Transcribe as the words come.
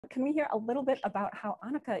Can we hear a little bit about how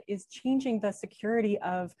Annika is changing the security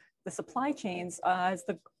of the supply chains as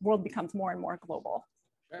the world becomes more and more global?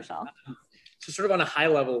 Sure. Michelle? So sort of on a high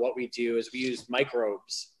level, what we do is we use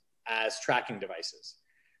microbes as tracking devices.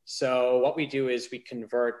 So what we do is we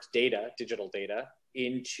convert data, digital data,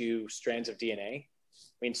 into strands of DNA.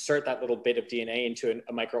 We insert that little bit of DNA into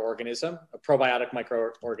a microorganism, a probiotic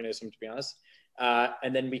microorganism, to be honest.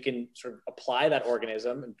 And then we can sort of apply that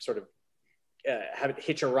organism and sort of have it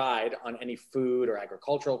hitch a ride on any food or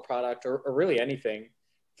agricultural product or really anything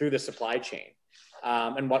through the supply chain.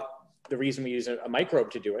 And the reason we use a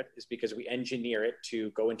microbe to do it is because we engineer it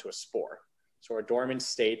to go into a spore. So a dormant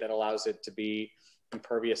state that allows it to be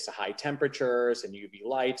impervious to high temperatures and UV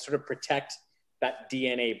light, sort of protect that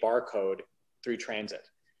DNA barcode through transit.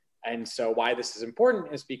 And so why this is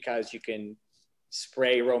important is because you can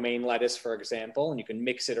spray romaine lettuce, for example, and you can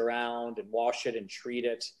mix it around and wash it and treat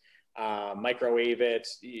it, microwave it.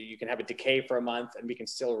 You can have it decay for a month and we can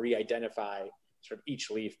still re-identify sort of each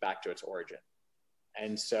leaf back to its origin.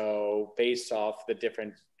 And so based off the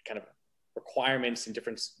different kind of requirements in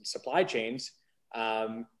different supply chains,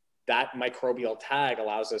 that microbial tag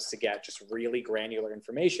allows us to get just really granular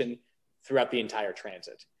information throughout the entire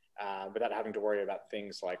transit without having to worry about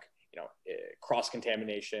things like,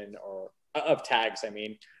 cross-contamination or of tags,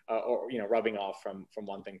 or rubbing off from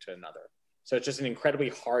one thing to another. So it's just an incredibly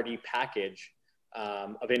hardy package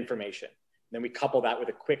of information. And then we couple that with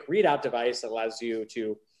a quick readout device that allows you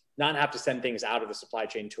to not have to send things out of the supply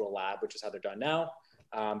chain to a lab, which is how they're done now,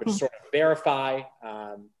 but just sort of verify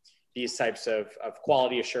these types of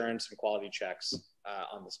quality assurance and quality checks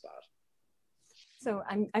on the spot. So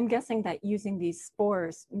I'm guessing that using these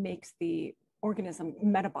spores makes the organism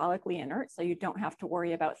metabolically inert, so you don't have to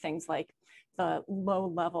worry about things like the low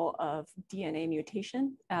level of DNA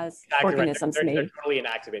mutation as organisms may. They're totally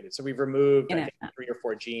inactivated. So we've removed, I think, 3 or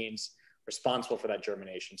 4 genes responsible for that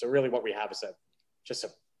germination. So really what we have is just a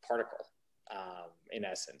particle in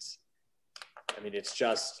essence. It's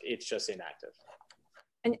just inactive.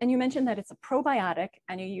 And you mentioned that it's a probiotic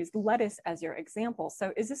and you used lettuce as your example.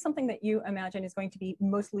 So is this something that you imagine is going to be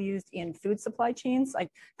mostly used in food supply chains? I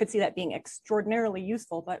could see that being extraordinarily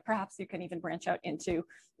useful, but perhaps you can even branch out into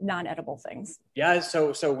non-edible things. Yeah,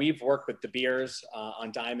 so we've worked with De Beers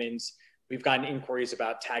on diamonds. We've gotten inquiries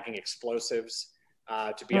about tagging explosives.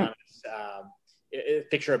 To be honest,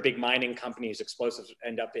 picture a big mining company whose explosives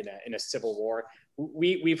end up in a civil war.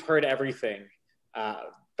 We've heard everything.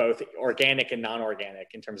 Both organic and non-organic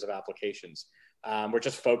in terms of applications. We're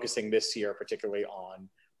just focusing this year particularly on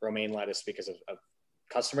romaine lettuce because of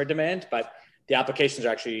customer demand, but the applications are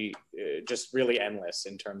actually just really endless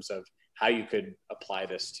in terms of how you could apply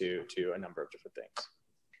this to a number of different things.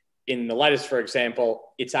 In the lettuce, for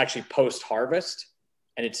example, it's actually post-harvest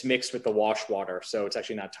and it's mixed with the wash water, so it's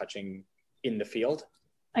actually not touching in the field.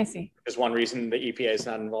 I see. There's one reason the EPA is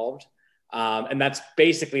not involved. And that's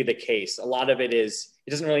basically the case. A lot of it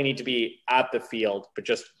doesn't really need to be at the field, but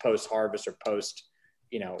just post-harvest or post,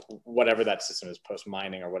 whatever that system is,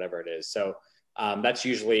 post-mining or whatever it is. So that's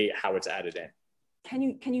usually how it's added in.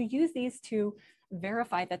 Can you use these to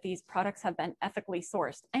verify that these products have been ethically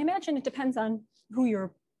sourced? I imagine it depends on who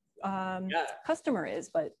your customer is,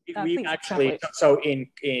 but we actually, so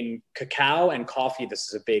in cacao and coffee, this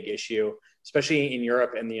is a big issue, especially in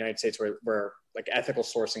Europe and the United States where like ethical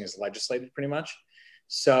sourcing is legislated pretty much.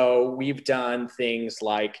 So we've done things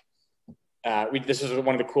like, this was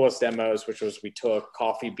one of the coolest demos, which was we took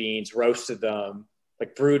coffee beans, roasted them,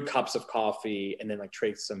 like brewed cups of coffee, and then like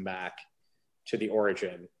traced them back to the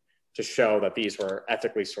origin to show that these were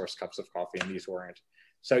ethically sourced cups of coffee and these weren't.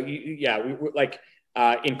 So we like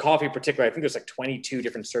in coffee in particular, I think there's like 22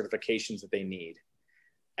 different certifications that they need.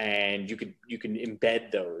 And you can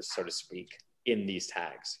embed those, so to speak, in these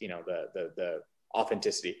tags, the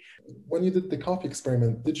authenticity. When you did the coffee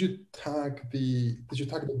experiment, did you tag the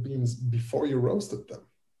beans before you roasted them?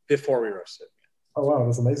 Before we roasted. Oh wow,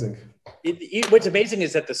 that's amazing. What's amazing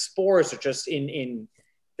is that the spores are just in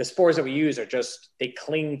the spores that we use they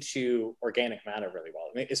cling to organic matter really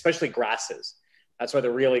well, especially grasses. That's why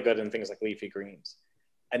they're really good in things like leafy greens.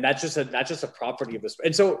 And that's just a property of this.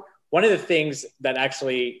 And so one of the things that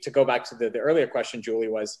actually, to go back to the earlier question, Julie,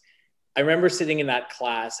 was I remember sitting in that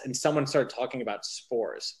class and someone started talking about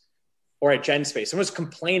spores, or at GenSpace, someone was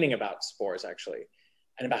complaining about spores actually,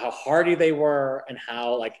 and about how hardy they were and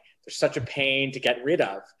how like they're such a pain to get rid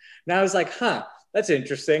of. And I was like, that's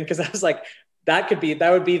interesting. Cause I was like, that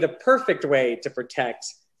would be the perfect way to protect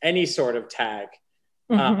any sort of tag.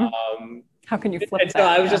 Mm-hmm. How can you flip that? So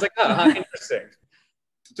I was just like, how interesting.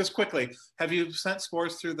 just quickly, have you sent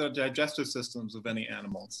spores through the digestive systems of any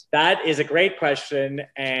animals? That is a great question.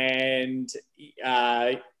 And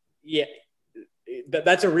yeah,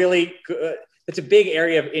 that's a really good, it's a big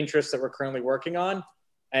area of interest that we're currently working on.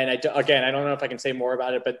 And again, I don't know if I can say more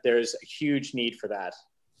about it, but there's a huge need for that.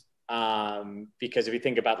 Because if you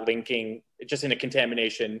think about linking, just in a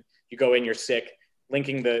contamination, you go in, you're sick,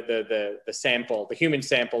 linking the sample, the human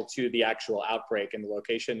sample to the actual outbreak and the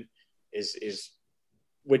location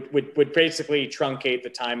would basically truncate the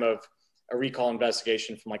time of a recall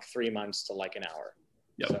investigation from like 3 months to like an hour.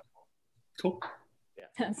 Yep. So, cool.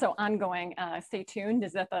 Yeah. So ongoing, stay tuned.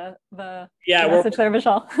 Is that the message there,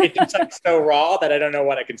 Vishal? It's just like so raw that I don't know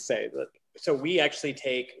what I can say. So we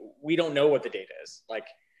actually we don't know what the data is. Like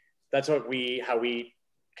that's how we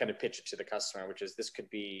kind of pitch it to the customer, which is this could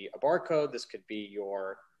be a barcode, this could be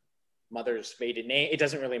your mother's maiden name. It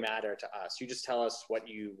doesn't really matter to us. You just tell us what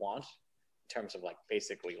you want in terms of like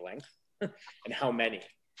basically length and how many.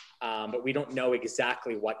 But we don't know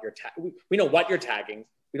exactly what you're we know what you're tagging.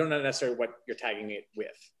 We don't know necessarily what you're tagging it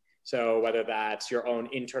with. So whether that's your own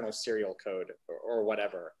internal serial code or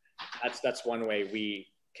whatever, that's one way we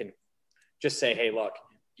can just say, hey, look,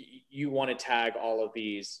 you want to tag all of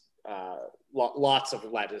these lots of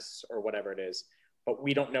lettuce or whatever it is, but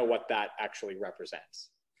we don't know what that actually represents.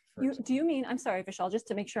 Do you mean, I'm sorry, Vishal, just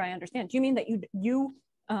to make sure I understand, do you mean that you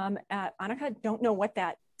at Annika don't know what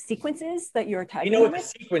that sequence is that you're tagging? We know what the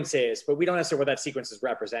sequence is, but we don't necessarily what that sequence is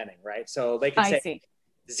representing, right? So they can say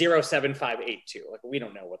 07582. Like we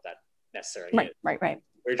don't know what that necessarily is. Right.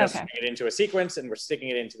 We're just putting it into a sequence and we're sticking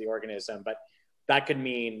it into the organism, but that could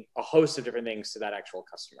mean a host of different things to that actual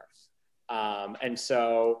customer. And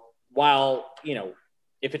so while,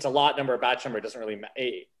 if it's a lot number or batch number, it doesn't really matter.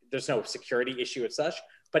 There's no security issue as such,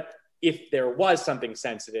 but if there was something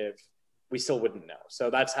sensitive, we still wouldn't know. So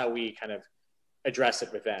that's how we kind of address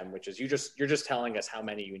it with them, which is you're just telling us how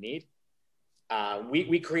many you need.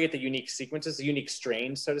 We create the unique sequences, the unique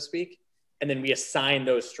strains, so to speak, and then we assign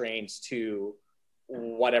those strains to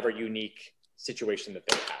whatever unique situation that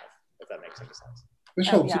they have, if that makes any sense.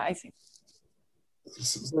 Vishal, I see.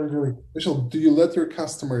 Sorry, Vishal, do you let your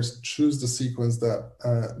customers choose the sequence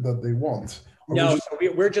that they want? No, so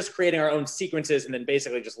we're just creating our own sequences and then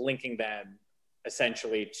basically just linking them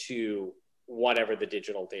essentially to whatever the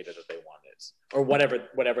digital data that they want is, or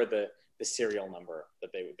whatever the serial number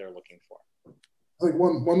that they're looking for. Like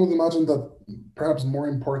one would imagine that perhaps more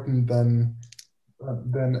important than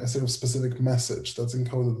a sort of specific message that's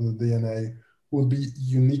encoded in the DNA would be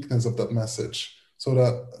uniqueness of that message, so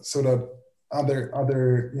that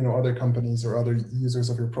other companies or other users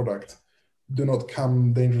of your product do not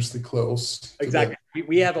come dangerously close. Exactly.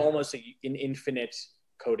 We have almost an infinite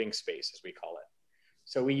coding space, as we call it.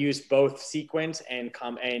 So we use both sequence and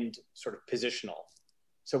sort of positional.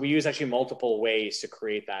 So we use actually multiple ways to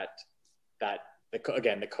create the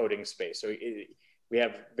coding space. So we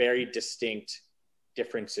have very distinct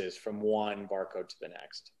differences from one barcode to the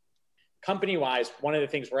next. Company-wise, one of the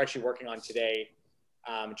things we're actually working on today,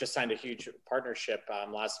 just signed a huge partnership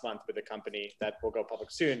last month with a company that will go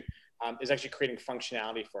public soon, is actually creating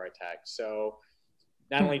functionality for our tag. So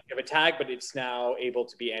not only do you have a tag, but it's now able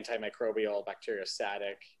to be antimicrobial,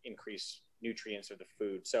 bacteriostatic, increase nutrients of the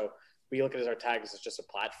food. So we look at our tags as just a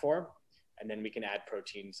platform, and then we can add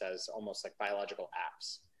proteins as almost like biological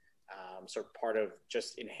apps. Sort of part of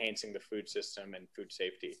just enhancing the food system and food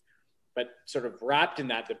safety. But sort of wrapped in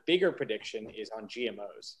that, the bigger prediction is on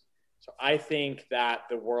GMOs. So I think that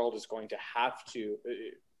the world is going to have to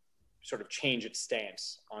sort of change its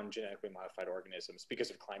stance on genetically modified organisms because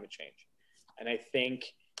of climate change. And I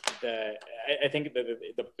think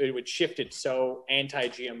it would shift it so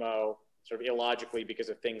anti-GMO sort of illogically because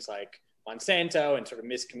of things like Monsanto and sort of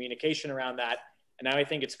miscommunication around that. And now I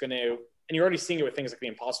think it's going to, and you're already seeing it with things like the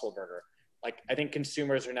Impossible Burger. Like I think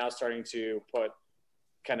consumers are now starting to put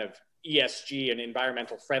kind of ESG and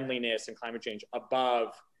environmental friendliness and climate change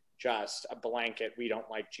above just a blanket, we don't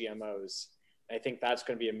like GMOs. And I think that's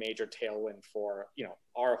going to be a major tailwind for,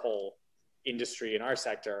 our whole industry in our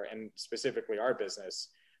sector and specifically our business.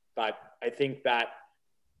 But I think that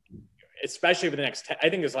especially for the next, I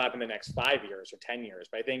think this will happen in the next 5 years or 10 years.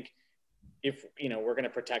 But I think if, we're going to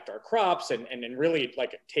protect our crops and really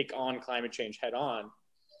like take on climate change head on,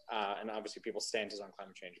 and obviously people's stances on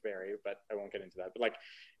climate change vary, but I won't get into that. But like,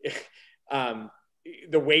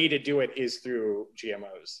 the way to do it is through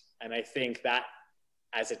GMOs. And I think that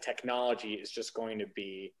as a technology is just going to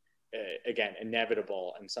be, again,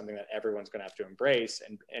 inevitable and something that everyone's going to have to embrace.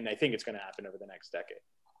 And I think it's going to happen over the next decade.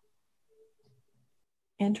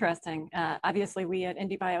 Interesting. Obviously, we at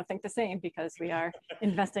IndieBio think the same because we are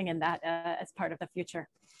investing in that as part of the future.